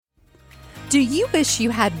Do you wish you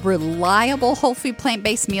had reliable whole food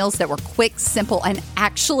plant-based meals that were quick, simple, and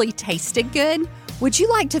actually tasted good? Would you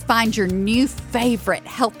like to find your new favorite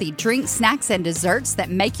healthy drinks, snacks, and desserts that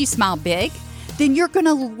make you smile big? Then you're going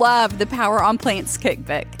to love the Power on Plants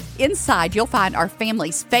cookbook. Inside, you'll find our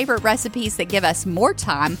family's favorite recipes that give us more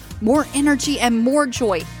time, more energy, and more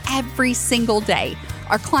joy every single day.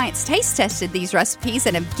 Our clients taste tested these recipes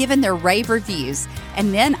and have given their rave reviews.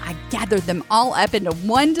 And then I gathered them all up into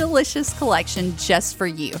one delicious collection just for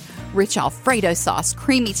you. Rich Alfredo sauce,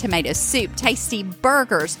 creamy tomato soup, tasty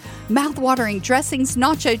burgers, mouth-watering dressings,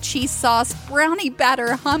 nacho cheese sauce, brownie batter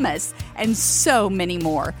hummus, and so many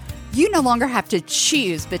more. You no longer have to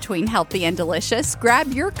choose between healthy and delicious.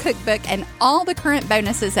 Grab your cookbook and all the current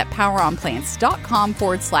bonuses at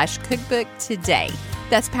poweronplants.com/cookbook today.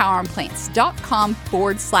 That's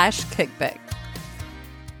poweronplants.com/cookbook.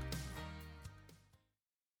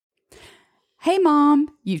 Hey mom,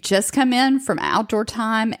 you've just come in from outdoor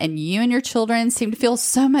time and you and your children seem to feel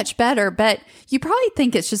so much better, but you probably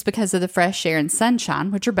think it's just because of the fresh air and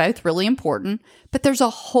sunshine, which are both really important, but there's a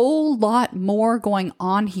whole lot more going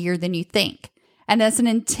on here than you think. And as an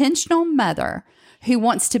intentional mother who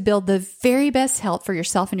wants to build the very best health for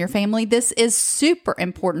yourself and your family, this is super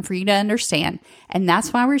important for you to understand, and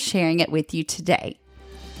that's why we're sharing it with you today.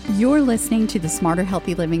 You're listening to the Smarter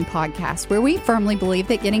Healthy Living podcast, where we firmly believe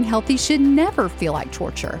that getting healthy should never feel like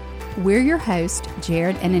torture. We're your hosts,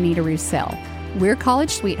 Jared and Anita Roussel. We're college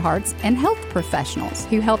sweethearts and health professionals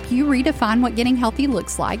who help you redefine what getting healthy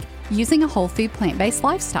looks like using a whole food plant-based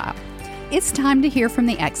lifestyle. It's time to hear from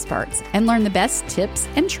the experts and learn the best tips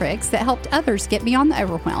and tricks that helped others get beyond the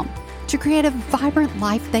overwhelm to create a vibrant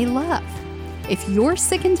life they love. If you're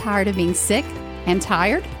sick and tired of being sick and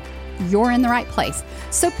tired, you're in the right place.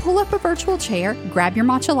 So pull up a virtual chair, grab your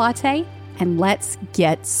matcha latte, and let's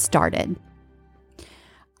get started.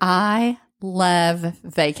 I love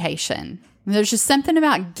vacation. There's just something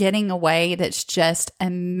about getting away that's just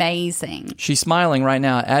amazing. She's smiling right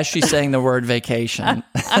now as she's saying the word vacation.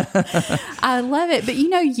 I love it. But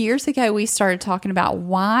years ago, we started talking about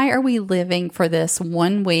why are we living for this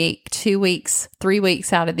 1 week, 2 weeks, 3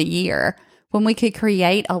 weeks out of the year when we could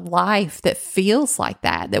create a life that feels like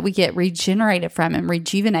that we get regenerated from and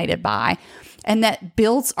rejuvenated by, and that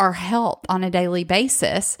builds our health on a daily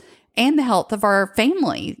basis and the health of our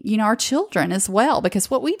family, our children as well,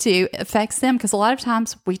 because what we do affects them, because a lot of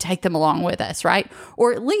times we take them along with us, right?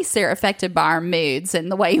 Or at least they're affected by our moods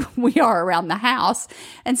and the way we are around the house.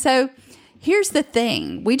 And so here's the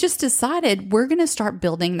thing. We just decided we're going to start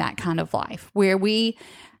building that kind of life where we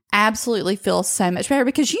absolutely feel so much better,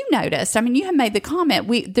 because you noticed, you have made the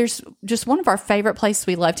comment, there's just one of our favorite places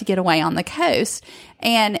we love to get away on the coast.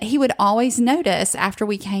 And he would always notice after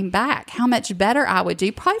we came back how much better I would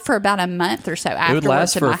do, probably for about a month or so afterwards. It would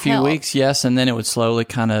last for a few weeks, yes, and then it would slowly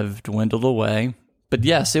kind of dwindle away. But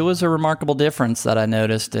yes, it was a remarkable difference that I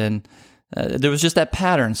noticed, and there was just that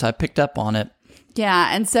pattern, so I picked up on it.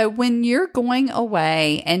 Yeah. And so when you're going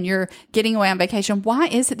away and you're getting away on vacation, why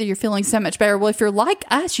is it that you're feeling so much better? Well, if you're like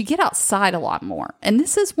us, you get outside a lot more. And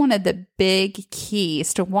this is one of the big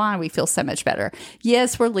keys to why we feel so much better.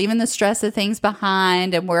 Yes, we're leaving the stress of things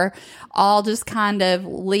behind, and we're all just kind of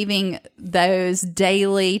leaving those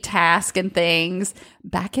daily tasks and things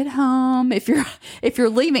back at home. If you're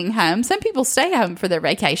leaving home, some people stay home for their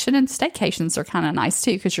vacation, and staycations are kind of nice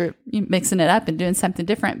too, because you're mixing it up and doing something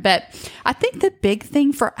different. But I think the big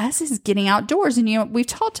thing for us is getting outdoors. And we've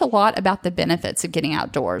talked a lot about the benefits of getting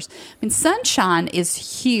outdoors. Sunshine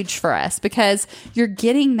is huge for us because you're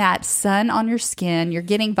getting that sun on your skin. You're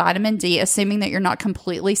getting vitamin D, assuming that you're not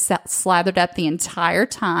completely slathered up the entire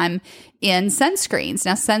time in sunscreens.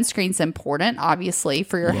 Now, sunscreen's important, obviously,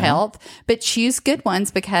 for your health, but choose good ones,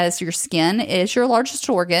 because your skin is your largest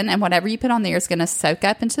organ, and whatever you put on there is going to soak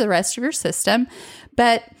up into the rest of your system.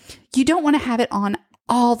 But you don't want to have it on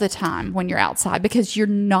all the time when you're outside, because you're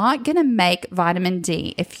not going to make vitamin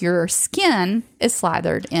D if your skin is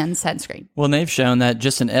slathered in sunscreen. Well, and they've shown that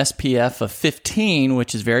just an SPF of 15,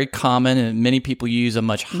 which is very common, and many people use a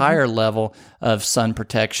much higher level of sun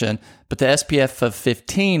protection, but the SPF of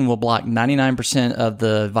 15 will block 99% of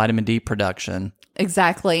the vitamin D production.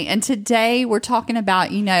 Exactly. And today we're talking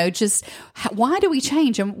about, just why do we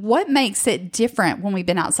change and what makes it different when we've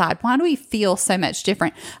been outside? Why do we feel so much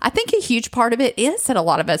different? I think a huge part of it is that a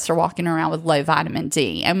lot of us are walking around with low vitamin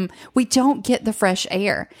D, and we don't get the fresh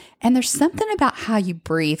air. And there's something about how you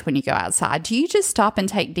breathe when you go outside. Do you just stop and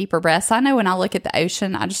take deeper breaths? I know when I look at the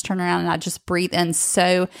ocean, I just turn around and I just breathe in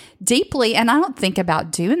so deeply. And I don't think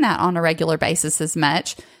about doing that on a regular basis as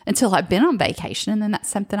much until I've been on vacation. And then that's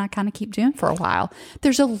something I kind of keep doing for a while. lifestyle.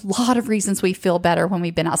 There's a lot of reasons we feel better when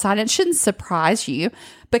we've been outside. It shouldn't surprise you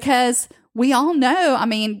because we all know, I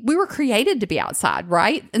mean, we were created to be outside,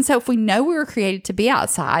 right? And so if we know we were created to be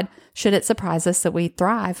outside, should it surprise us that we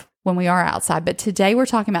thrive when we are outside? But today we're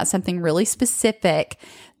talking about something really specific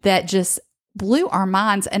that just blew our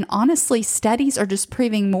minds. And honestly, studies are just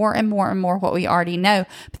proving more and more and more what we already know.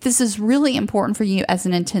 But this is really important for you as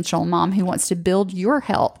an intentional mom who wants to build your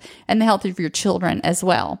health and the health of your children as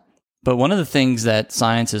well. But one of the things that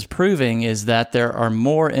science is proving is that there are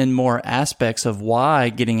more and more aspects of why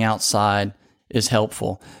getting outside is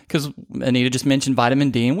helpful. Because Anita just mentioned vitamin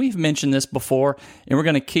D, and we've mentioned this before, and we're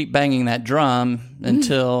going to keep banging that drum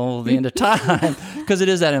until the end of time because it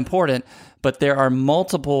is that important. But there are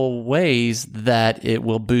multiple ways that it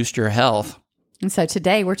will boost your health. And so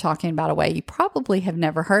today we're talking about a way you probably have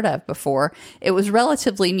never heard of before. It was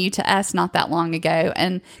relatively new to us not that long ago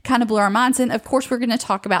and kind of blew our minds. And of course, we're going to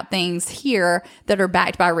talk about things here that are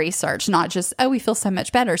backed by research, not just, oh, we feel so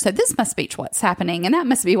much better, so this must be what's happening and that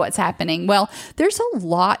must be what's happening. Well, there's a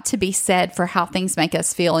lot to be said for how things make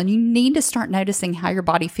us feel. And you need to start noticing how your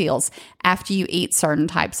body feels after you eat certain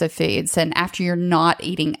types of foods and after you're not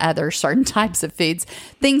eating other certain types of foods,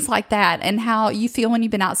 things like that, and how you feel when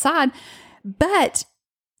you've been outside. But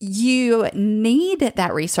you need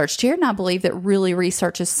that research. Jared and I believe that really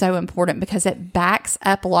research is so important because it backs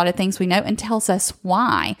up a lot of things we know and tells us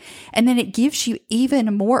why. And then it gives you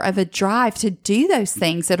even more of a drive to do those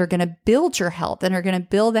things that are going to build your health and are going to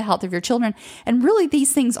build the health of your children. And really,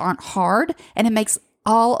 these things aren't hard, and it makes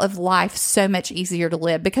all of life so much easier to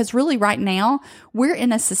live because really right now we're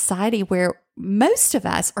in a society where most of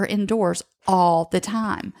us are indoors all the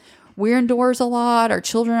time. We're indoors a lot. Our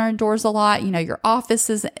children are indoors a lot. You know, your office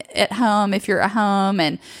is at home if you're at home,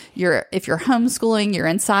 and if you're homeschooling, you're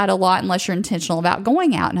inside a lot unless you're intentional about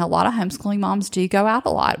going out. And a lot of homeschooling moms do go out a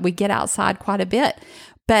lot. We get outside quite a bit.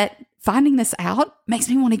 But finding this out makes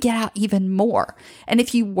me want to get out even more. And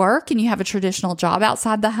if you work and you have a traditional job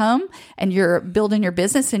outside the home and you're building your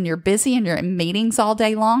business and you're busy and you're in meetings all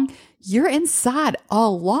day long, you're inside a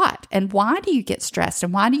lot. And why do you get stressed?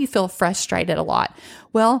 And why do you feel frustrated a lot?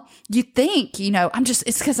 Well, you think,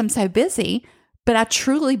 it's because I'm so busy. But I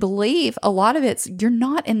truly believe a lot of it's you're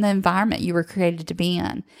not in the environment you were created to be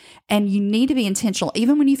in. And you need to be intentional.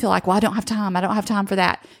 Even when you feel like, well, I don't have time for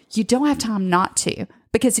that. You don't have time not to.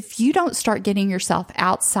 Because if you don't start getting yourself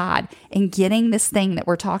outside and getting this thing that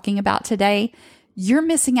we're talking about today, you're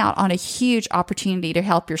missing out on a huge opportunity to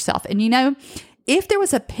help yourself. And if there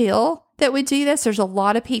was a pill that would do this, there's a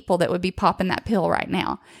lot of people that would be popping that pill right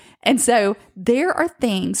now. And so there are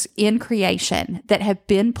things in creation that have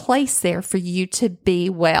been placed there for you to be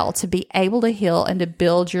well, to be able to heal and to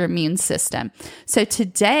build your immune system. So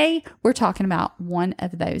today we're talking about one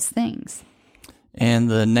of those things. And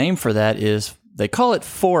the name for that is, they call it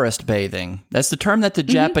forest bathing. That's the term that the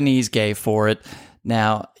Japanese gave for it.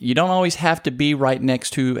 Now, you don't always have to be right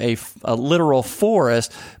next to a literal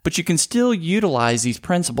forest, but you can still utilize these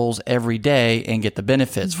principles every day and get the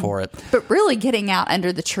benefits for it. But really getting out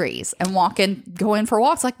under the trees and going for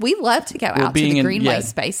walks. Like we love to go out to the greenway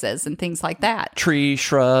spaces and things like that. Trees,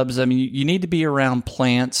 shrubs. I mean, you need to be around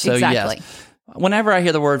plants. So exactly. Yes. Whenever I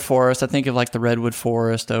hear the word forest, I think of like the redwood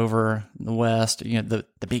forest over the west, the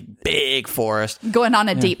big forest. Going on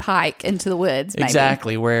a deep hike into the woods, maybe.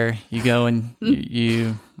 Exactly, where you go and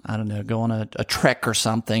you I don't know, go on a trek or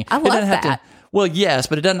something. I love that. Well, yes,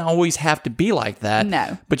 but it doesn't always have to be like that.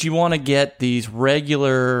 No. But you want to get these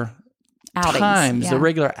regular outings, the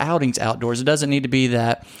regular outings outdoors. It doesn't need to be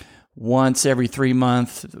that once every 3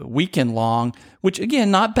 month weekend long, which again,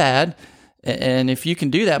 not bad. And if you can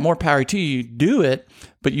do that, more power to you, do it.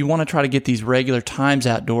 But you want to try to get these regular times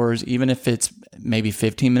outdoors, even if it's maybe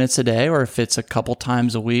 15 minutes a day or if it's a couple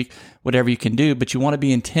times a week, whatever you can do. But you want to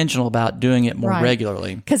be intentional about doing it more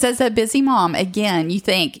regularly. Because as a busy mom, again, you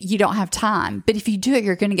think you don't have time. But if you do it,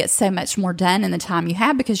 you're going to get so much more done in the time you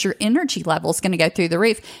have because your energy level is going to go through the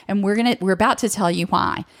roof. And we're about to tell you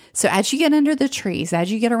why. So as you get under the trees,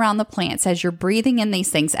 as you get around the plants, as you're breathing in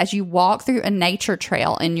these things, as you walk through a nature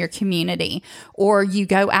trail in your community, or you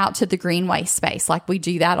go out to the greenway space, like we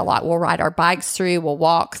do that a lot. We'll ride our bikes through, we'll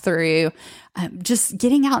walk through, just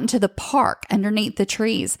getting out into the park underneath the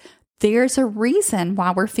trees. There's a reason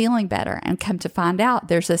why we're feeling better. And come to find out,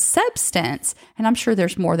 there's a substance, and I'm sure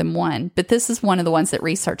there's more than one, but this is one of the ones that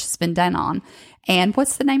research has been done on. And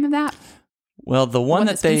what's the name of that? Well, the one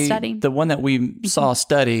that we saw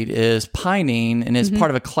studied is pinene, and is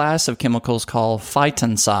part of a class of chemicals called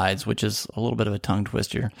phytoncides, which is a little bit of a tongue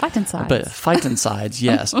twister. Phytoncides. But phytoncides,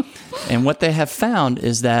 yes. And what they have found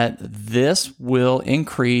is that this will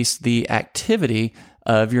increase the activity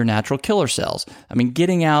of your natural killer cells. I mean,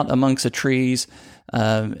 getting out amongst the trees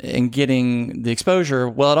and getting the exposure,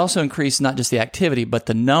 well, it also increased not just the activity, but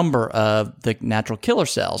the number of the natural killer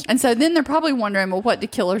cells. And so then they're probably wondering, well, what do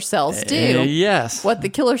killer cells do? Yes. What the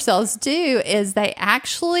killer cells do is they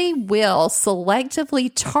actually will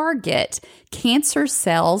selectively target cancer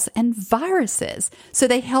cells and viruses. So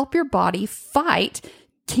they help your body fight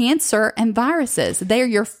cancer and viruses. They are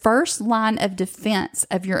your first line of defense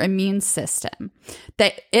of your immune system.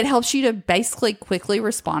 It helps you to basically quickly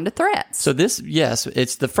respond to threats. So this, yes,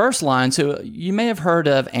 it's the first line. So you may have heard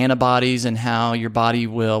of antibodies and how your body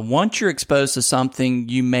will, once you're exposed to something,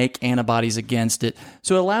 you make antibodies against it.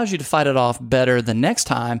 So it allows you to fight it off better the next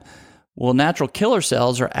time. Well, natural killer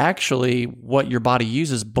cells are actually what your body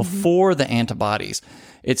uses before the antibodies.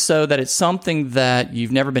 It's so that it's something that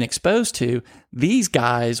you've never been exposed to. These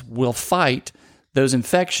guys will fight those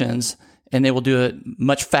infections, and they will do it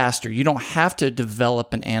much faster. You don't have to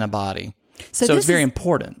develop an antibody. So it's very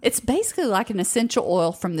important. It's basically like an essential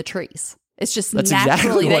oil from the trees. It's just That's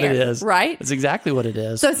naturally exactly what there, it is. right? That's exactly what it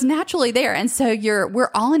is. So it's naturally there. And so we're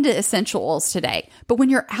all into essential oils today. But when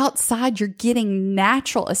you're outside, you're getting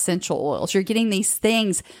natural essential oils. You're getting these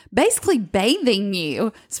things basically bathing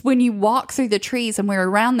you when you walk through the trees and we're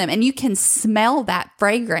around them. And you can smell that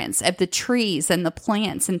fragrance of the trees and the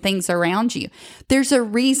plants and things around you. There's a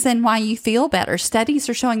reason why you feel better. Studies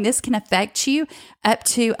are showing this can affect you up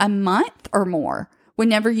to a month or more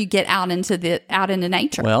whenever you get out into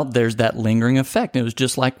nature. Well, there's that lingering effect. It was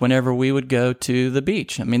just like whenever we would go to the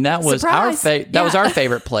beach. I mean, that was our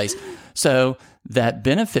favorite place. So that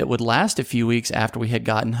benefit would last a few weeks after we had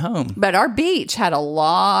gotten home. But our beach had a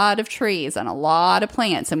lot of trees and a lot of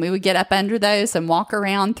plants, and we would get up under those and walk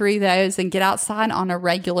around through those and get outside on a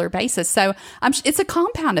regular basis. So it's a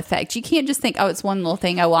compound effect. You can't just think, oh, it's one little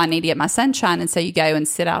thing. Oh, well, I need to get my sunshine. And so you go and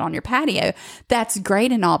sit out on your patio. That's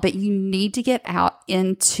great and all, but you need to get out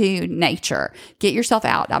into nature. Get yourself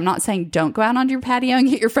out. I'm not saying don't go out on your patio and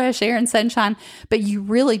get your fresh air and sunshine, but you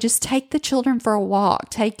really just take the children for a walk.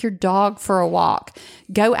 Take your dog for a walk.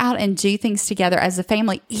 Go out and do things together as a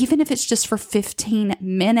family, even if it's just for 15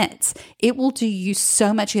 minutes. It will do you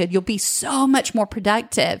so much good. You'll be so much more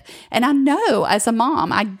productive. And I know as a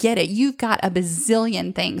mom, I get it. You've got a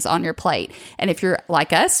bazillion things on your plate. And if you're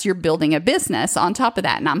like us, you're building a business on top of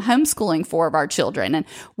that. And I'm homeschooling 4 of our children. And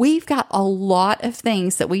we've got a lot of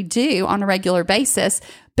things that we do on a regular basis.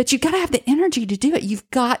 But you've got to have the energy to do it. You've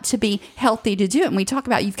got to be healthy to do it. And we talk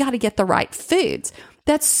about you've got to get the right foods.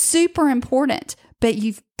 That's super important. But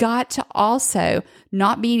you've got to also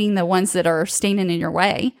not be eating the ones that are standing in your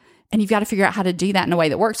way. And you've got to figure out how to do that in a way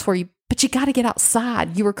that works for you. But you got to get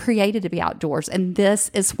outside. You were created to be outdoors. And this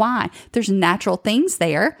is why there's natural things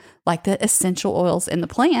there, like the essential oils in the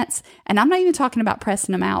plants. And I'm not even talking about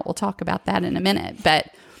pressing them out. We'll talk about that in a minute.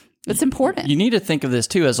 But it's important. You need to think of this,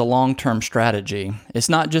 too, as a long-term strategy. It's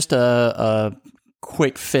not just a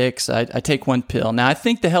quick fix. I take one pill. Now, I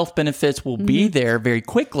think the health benefits will be there very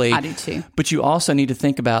quickly. I do too. But you also need to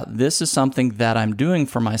think about this is something that I'm doing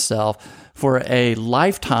for myself for a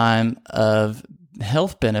lifetime of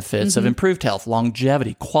health benefits, of improved health,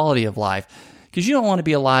 longevity, quality of life. Because you don't want to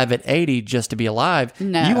be alive at 80 just to be alive.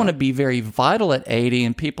 No. You want to be very vital at 80,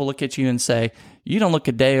 and people look at you and say, you don't look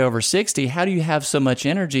a day over 60. How do you have so much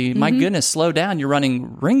energy? My goodness, slow down. You're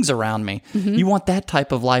running rings around me. You want that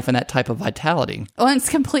type of life and that type of vitality. Well, it's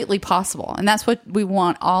completely possible. And that's what we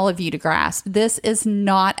want all of you to grasp. This is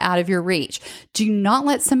not out of your reach. Do not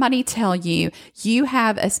let somebody tell you you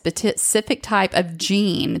have a specific type of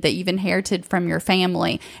gene that you've inherited from your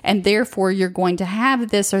family, and therefore you're going to have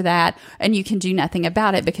this or that, and you can do nothing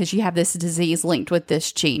about it because you have this disease linked with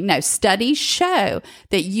this gene. No, studies show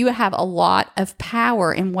that you have a lot of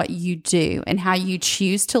power in what you do and how you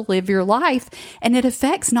choose to live your life. And it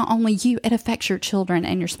affects not only you, it affects your children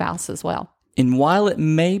and your spouse as well. And while it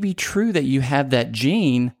may be true that you have that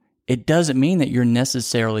gene, it doesn't mean that you're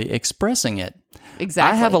necessarily expressing it.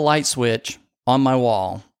 Exactly. I have a light switch on my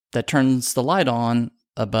wall that turns the light on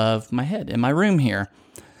above my head in my room here.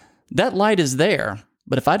 That light is there,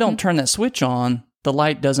 but if I don't turn that switch on, the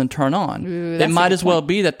light doesn't turn on. Ooh, it might as well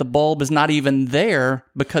be that the bulb is not even there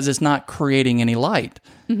because it's not creating any light.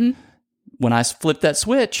 When I flip that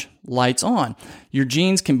switch, light's on. Your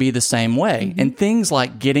genes can be the same way. And things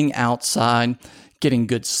like getting outside, getting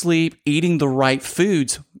good sleep, eating the right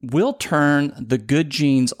foods will turn the good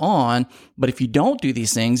genes on. But if you don't do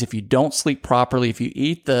these things, if you don't sleep properly, if you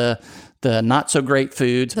eat the not so great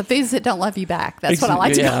foods, the foods that don't love you back. That's what I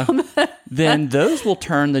like to call them. Then those will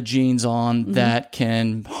turn the genes on that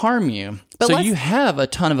can harm you. But so you have a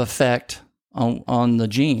ton of effect on the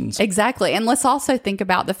genes. Exactly. And let's also think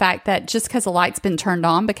about the fact that just because the light's been turned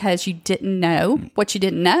on because you didn't know what you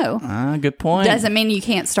didn't know, Good point. doesn't mean you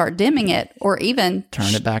can't start dimming it or even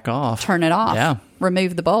Turn it back off. turn it off. Yeah.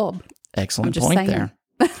 Remove the bulb. Excellent just point saying. there.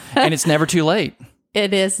 And it's never too late.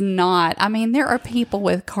 It is not. I mean, there are people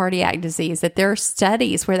with cardiac disease that there are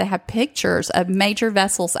studies where they have pictures of major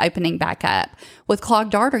vessels opening back up with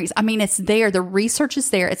clogged arteries. I mean, it's there. The research is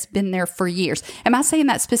there. It's been there for years. Am I saying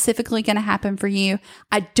that's specifically going to happen for you?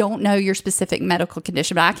 I don't know your specific medical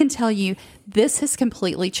condition, but I can tell you this has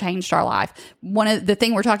completely changed our life. One of the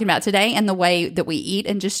thing we're talking about today and the way that we eat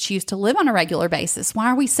and just choose to live on a regular basis. Why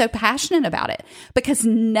are we so passionate about it? Because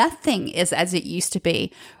nothing is as it used to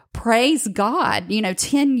be. Praise God,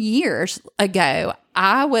 10 years ago,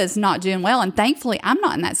 I was not doing well. And thankfully, I'm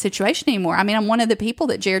not in that situation anymore. I mean, I'm one of the people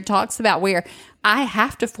that Jared talks about where I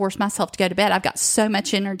have to force myself to go to bed. I've got so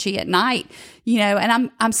much energy at night,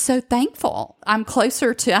 and I'm so thankful. I'm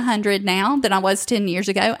closer to 100 now than I was 10 years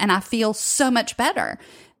ago. And I feel so much better.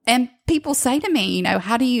 And people say to me,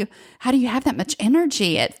 how do you have that much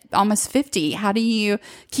energy at almost 50? How do you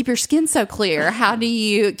keep your skin so clear? How do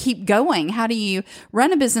you keep going? How do you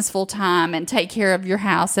run a business full time and take care of your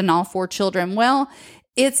house and all 4 children? Well,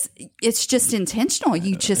 it's just intentional.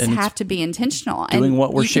 You just have to be intentional. Doing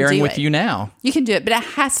what we're sharing with you now. You can do it, but it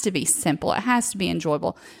has to be simple. It has to be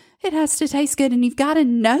enjoyable. It has to taste good, and you've got to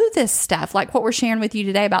know this stuff, like what we're sharing with you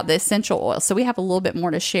today about the essential oils. So we have a little bit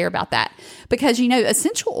more to share about that because,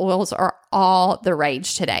 essential oils are all the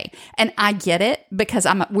rage today. And I get it because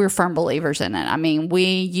we're firm believers in it. I mean, we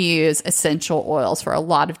use essential oils for a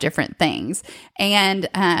lot of different things. And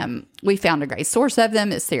we found a great source of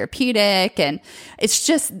them. It's therapeutic, and it's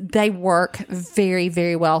just they work very,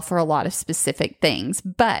 very well for a lot of specific things.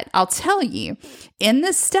 But I'll tell you, in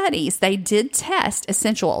the studies, they did test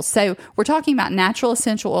essential oils. So we're talking about natural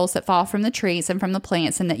essential oils that fall from the trees and from the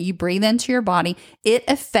plants and that you breathe into your body. It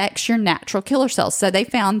affects your natural killer cells. So they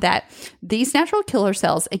found that these natural killer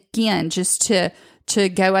cells, again, just to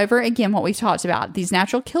go over again what we talked about, these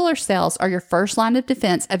natural killer cells are your first line of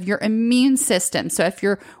defense of your immune system. So if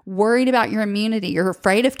you're worried about your immunity, you're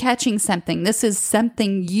afraid of catching something, this is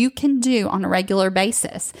something you can do on a regular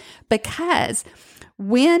basis. Because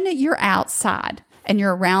when you're outside and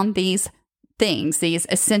you're around these things, these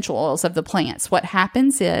essential oils of the plants, what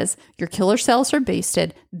happens is your killer cells are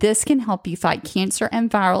boosted. This can help you fight cancer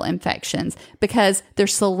and viral infections because they're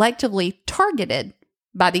selectively targeted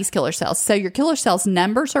by these killer cells. So your killer cells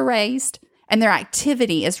numbers are raised and their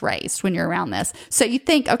activity is raised when you're around this. So you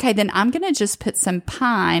think, okay, then I'm going to just put some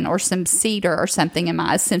pine or some cedar or something in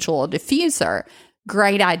my essential oil diffuser.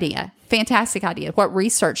 Great idea. Fantastic idea. What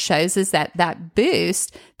research shows is that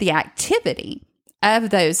boosts the activity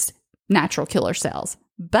of those natural killer cells.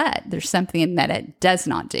 But there's something that it does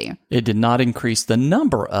not do. It did not increase the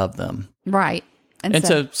number of them. Right. And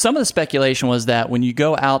so some of the speculation was that when you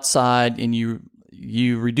go outside and you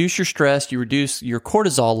reduce your stress, you reduce your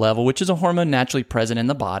cortisol level, which is a hormone naturally present in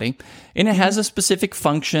the body, and it has a specific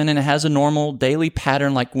function and it has a normal daily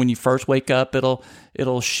pattern. Like when you first wake up,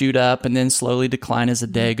 it'll shoot up and then slowly decline as the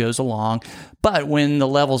day goes along. But when the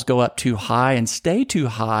levels go up too high and stay too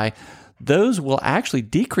high, those will actually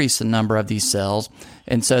decrease the number of these cells.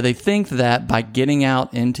 And so they think that by getting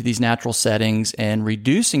out into these natural settings and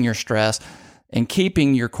reducing your stress and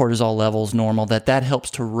keeping your cortisol levels normal, that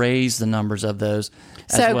helps to raise the numbers of those.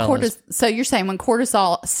 So you're saying when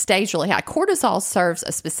cortisol stays really high, cortisol serves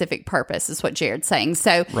a specific purpose, is what Jared's saying.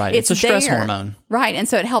 So right, it's a stress hormone. Right, and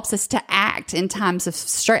so it helps us to act in times of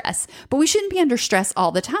stress. But we shouldn't be under stress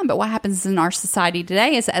all the time. But what happens in our society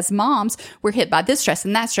today is as moms, we're hit by this stress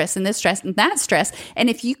and that stress and this stress and that stress. And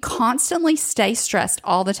if you constantly stay stressed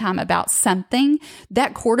all the time about something,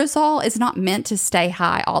 that cortisol is not meant to stay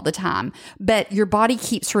high all the time. But your body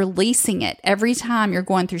keeps releasing it every time you're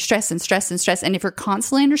going through stress and stress and stress. And if you're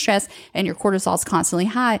constantly under stress and your cortisol is constantly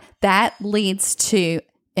high, that leads to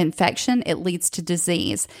infection. It leads to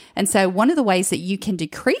disease. And so one of the ways that you can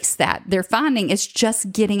decrease that, they're finding, is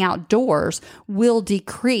just getting outdoors will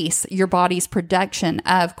decrease your body's production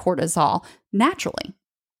of cortisol naturally.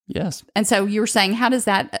 Yes. And so you were saying, how does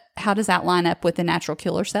that line up with the natural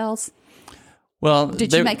killer cells? Well,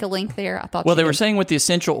 did you make a link there? I thought. Well, they were saying with the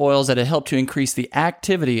essential oils that it helped to increase the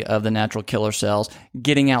activity of the natural killer cells.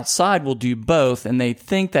 Getting outside will do both, and they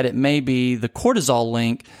think that it may be the cortisol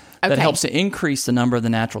link that helps to increase the number of the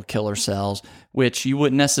natural killer cells, which you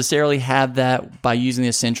wouldn't necessarily have that by using the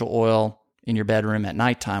essential oil in your bedroom at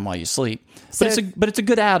nighttime while you sleep. So- But it's a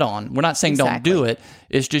good add-on. We're not saying Exactly. don't do it.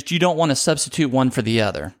 It's just you don't want to substitute one for the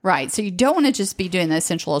other. Right. So you don't want to just be doing the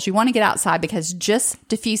essential oils. You want to get outside because just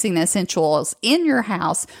diffusing the essential oils in your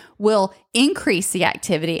house will increase the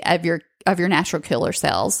activity of your natural killer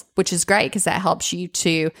cells, which is great because that helps you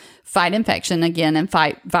to fight infection again and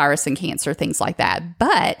fight virus and cancer, things like that.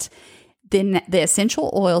 But then the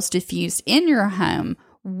essential oils diffused in your home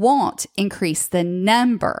won't increase the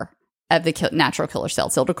number of the natural killer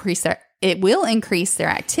cells. It will increase their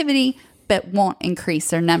activity, but won't increase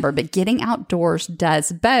their number. But getting outdoors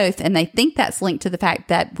does both. And they think that's linked to the fact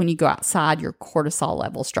that when you go outside, your cortisol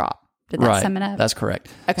levels drop. Did that sum it up? That's correct.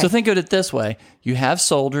 Okay. So think of it this way. You have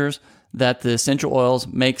soldiers that the essential oils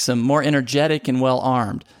makes them more energetic and well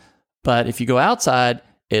armed. But if you go outside,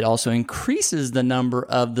 it also increases the number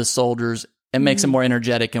of the soldiers and makes them more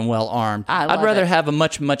energetic and well armed. I'd rather have a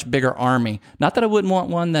much, much bigger army. Not that I wouldn't want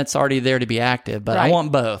one that's already there to be active, but I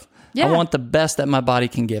want both. Yeah. I want the best that my body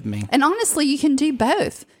can give me. And honestly, you can do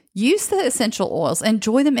both. Use the essential oils,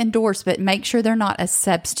 enjoy them indoors, but make sure they're not a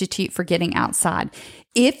substitute for getting outside.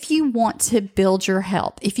 If you want to build your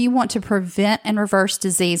health, if you want to prevent and reverse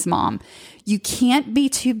disease, Mom, you can't be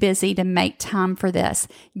too busy to make time for this.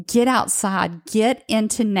 Get outside, get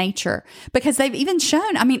into nature, because they've even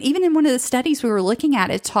shown, even in one of the studies we were looking at,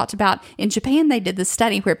 it talked about in Japan, they did the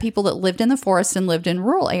study where people that lived in the forest and lived in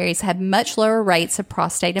rural areas had much lower rates of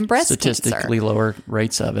prostate and breast cancer. Statistically lower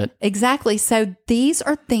rates of it. Exactly. So these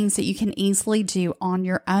are things that you can easily do on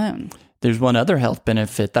your own. There's one other health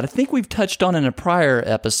benefit that I think we've touched on in a prior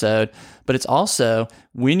episode, but it's also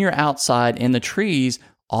when you're outside in the trees,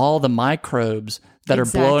 all the microbes that are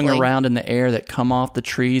blowing around in the air that come off the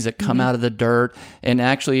trees, that come out of the dirt. And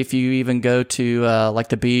actually, if you even go to like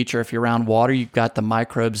the beach or if you're around water, you've got the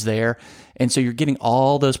microbes there. And so you're getting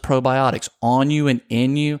all those probiotics on you and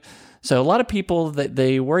in you. So a lot of people,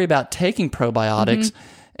 they worry about taking probiotics,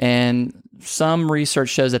 and some research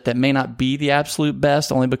shows that may not be the absolute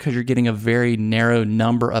best, only because you're getting a very narrow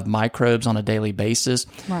number of microbes on a daily basis.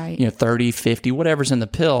 Right. 30, 50, whatever's in the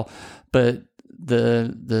pill. But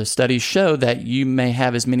the studies show that you may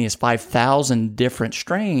have as many as 5,000 different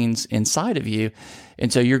strains inside of you.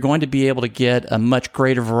 And so you're going to be able to get a much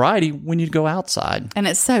greater variety when you go outside. And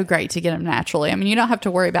it's so great to get them naturally. You don't have to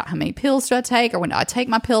worry about how many pills do I take, or when do I take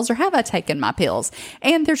my pills, or have I taken my pills?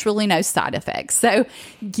 And there's really no side effects. So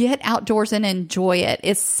get outdoors and enjoy it.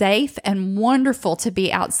 It's safe and wonderful to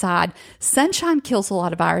be outside. Sunshine kills a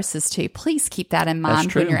lot of viruses too. Please keep that in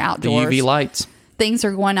mind when you're outdoors. The UV lights. Things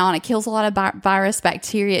are going on. It kills a lot of virus,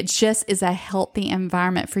 bacteria. It just is a healthy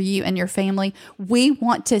environment for you and your family. We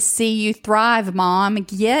want to see you thrive, Mom.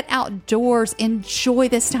 Get outdoors. Enjoy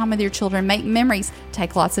this time with your children. Make memories.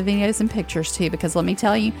 Take lots of videos and pictures too, because let me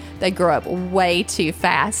tell you, they grow up way too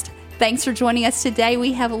fast. Thanks for joining us today.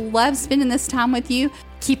 We have loved spending this time with you.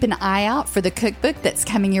 Keep an eye out for the cookbook that's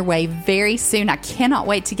coming your way very soon. I cannot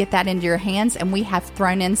wait to get that into your hands, and we have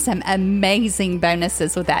thrown in some amazing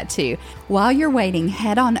bonuses with that too. While you're waiting,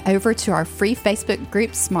 head on over to our free Facebook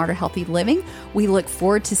group, Smarter Healthy Living. We look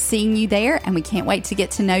forward to seeing you there, and we can't wait to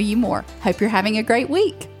get to know you more. Hope you're having a great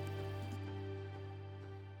week.